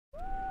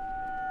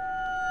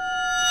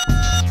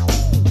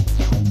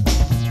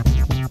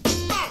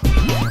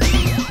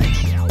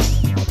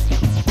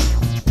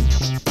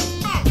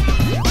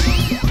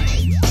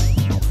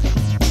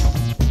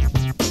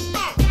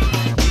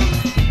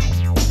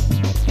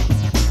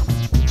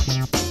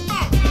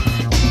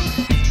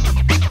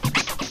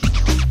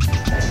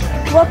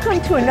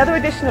Welcome to another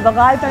edition of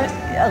Alive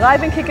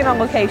and Kickin' on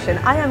Location.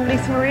 I am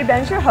Lisa Marie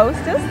Benz, your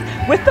hostess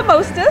with the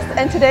mostest,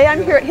 and today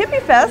I'm here at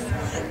Hippie Fest,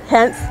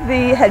 hence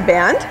the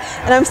headband.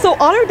 And I'm so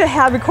honored to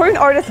have recording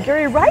artist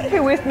Gary Wright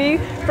here with me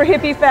for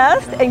Hippie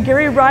Fest. And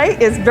Gary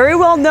Wright is very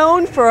well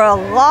known for a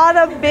lot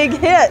of big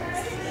hits,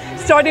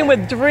 starting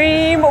with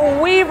Dream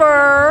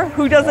Weaver.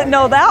 Who doesn't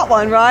know that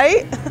one,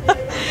 right?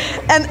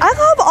 And I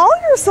love all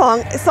your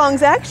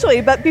songs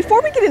actually, but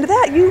before we get into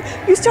that,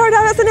 you started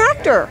out as an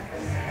actor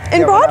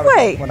in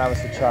Broadway. When I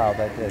was a child,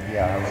 I did,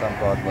 yeah, I was on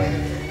Broadway.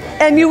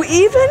 And you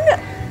even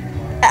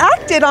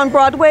acted on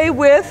Broadway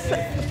with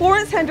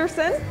Florence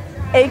Henderson,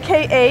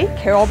 AKA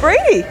Carol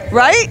Brady,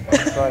 right?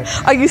 That's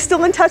right. Are you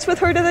still in touch with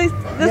her to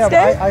this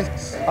day?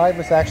 I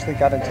was actually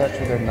got in touch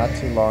with her not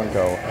too long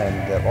ago,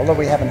 and although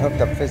we haven't hooked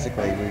up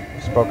physically,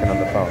 we've spoken on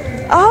the phone.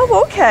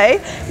 Oh,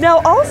 okay. Now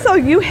also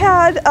you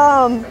had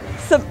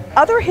some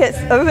other hits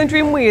other than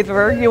Dream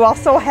Weaver. You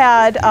also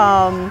had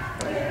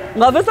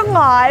Love is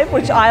Alive,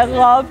 which I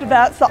loved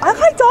that song. I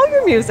liked all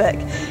your music.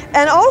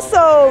 And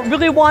also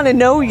Really Want to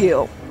Know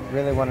You.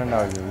 Really Want to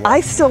Know You, yeah.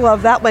 I still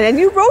love that one. And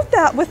you wrote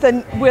that with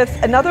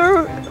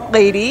another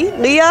lady,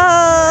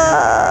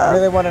 Leah.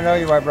 Really Want to Know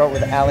You, I wrote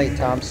with Allie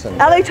Thompson.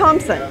 Allie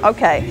Thompson,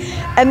 okay.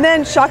 And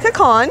then Shaka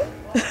Khan.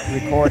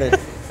 Recorded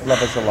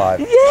Love is Alive.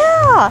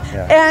 Yeah.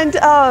 And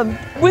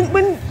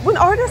when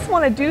artists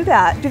want to do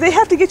that, do they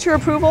have to get your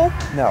approval?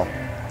 No.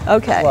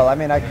 Okay. Well, I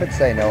mean, I could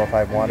say no if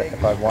I wanted to,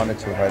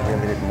 if I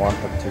really didn't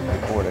want them to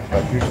record it,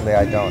 but usually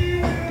I don't.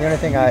 The only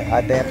thing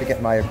they have to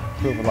get my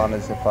approval on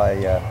is if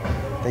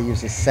they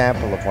use a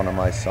sample of one of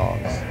my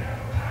songs.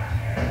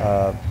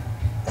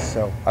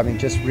 So, I mean,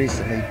 just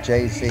recently,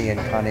 Jay-Z and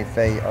Connie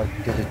Faye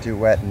did a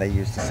duet, and they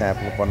used a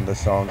sample of one of the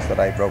songs that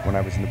I wrote when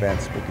I was in the band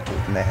Spooky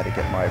Tooth, and they had to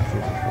get my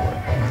approval for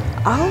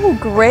it. Oh,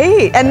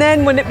 great. And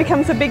then when it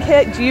becomes a big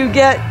hit, do you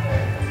get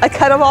a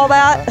cut of all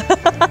that?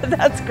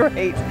 That's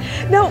great.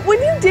 Now,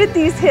 when you did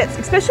these hits,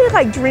 especially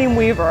like Dream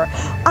Weaver,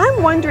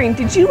 I'm wondering,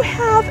 did you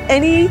have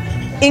any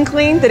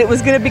inkling that it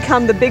was going to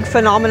become the big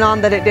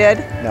phenomenon that it did?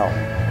 No,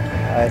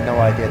 I had no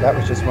idea. That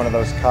was just one of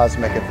those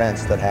cosmic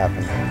events that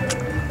happened.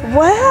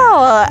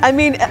 Wow. I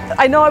mean,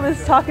 I know I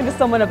was talking to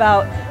someone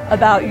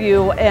about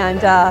you,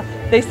 and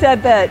they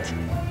said that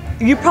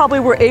you probably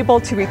were able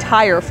to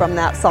retire from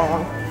that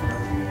song.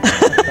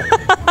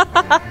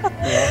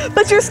 Yeah.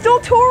 But you're still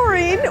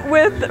touring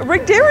with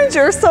Rick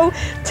Derringer. So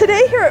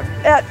today here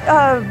at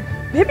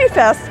Hippie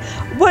Fest,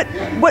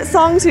 what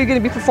songs are you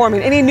going to be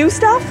performing? Any new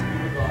stuff?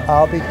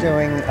 I'll be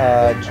doing,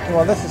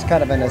 well, this is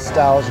kind of a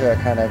nostalgia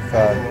kind of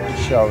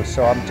show.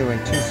 So I'm doing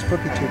 2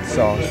 Spooky Tooth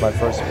songs, my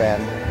first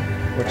band,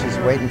 which is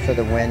Waiting for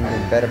the Wind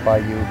and Better by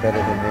You, Better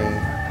Than Me.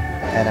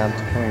 And I'm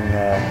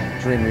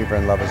doing Dream Weaver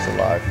and Love is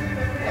Alive.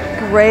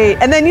 Great.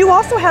 And then you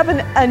also have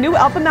a new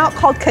album out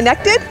called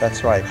Connected.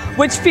 That's right.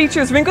 Which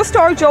features Ringo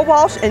Starr, Joe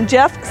Walsh, and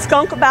Jeff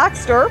Skunk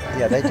Baxter.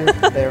 Yeah, they do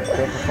their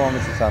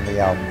performances on the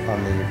album,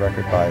 on the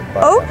record by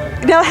Oh,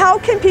 them. now how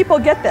can people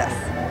get this?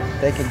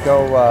 They can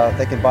go,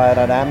 they can buy it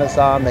on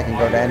Amazon, they can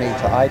go to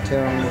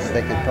iTunes,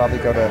 they could probably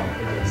go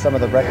to some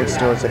of the record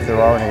stores if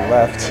there are any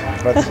left,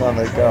 by the time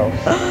they go.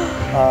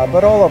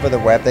 But all over the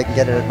web, they can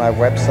get it at my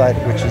website,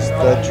 which is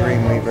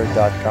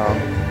thedreamweaver.com.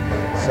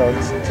 So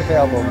it's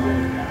available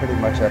pretty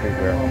much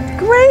everywhere.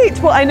 Great.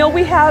 Well, I know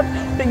you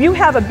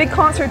have a big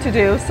concert to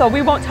do, so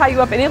we won't tie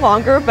you up any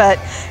longer, but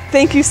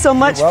thank you so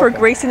much for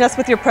gracing us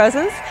with your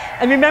presence.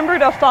 And remember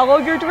to follow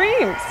your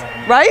dreams,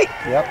 right?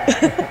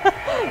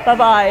 Yep.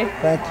 Bye-bye.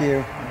 Thank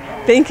you.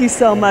 Thank you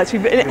so much.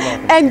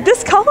 And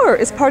this color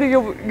is part of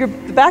the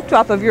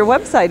backdrop of your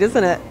website,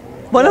 isn't it?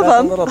 One of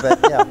them. A little bit,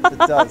 yeah, it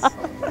does.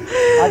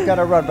 I've got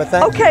to run, but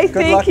thank you. Okay,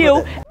 Good luck thank you.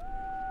 with it.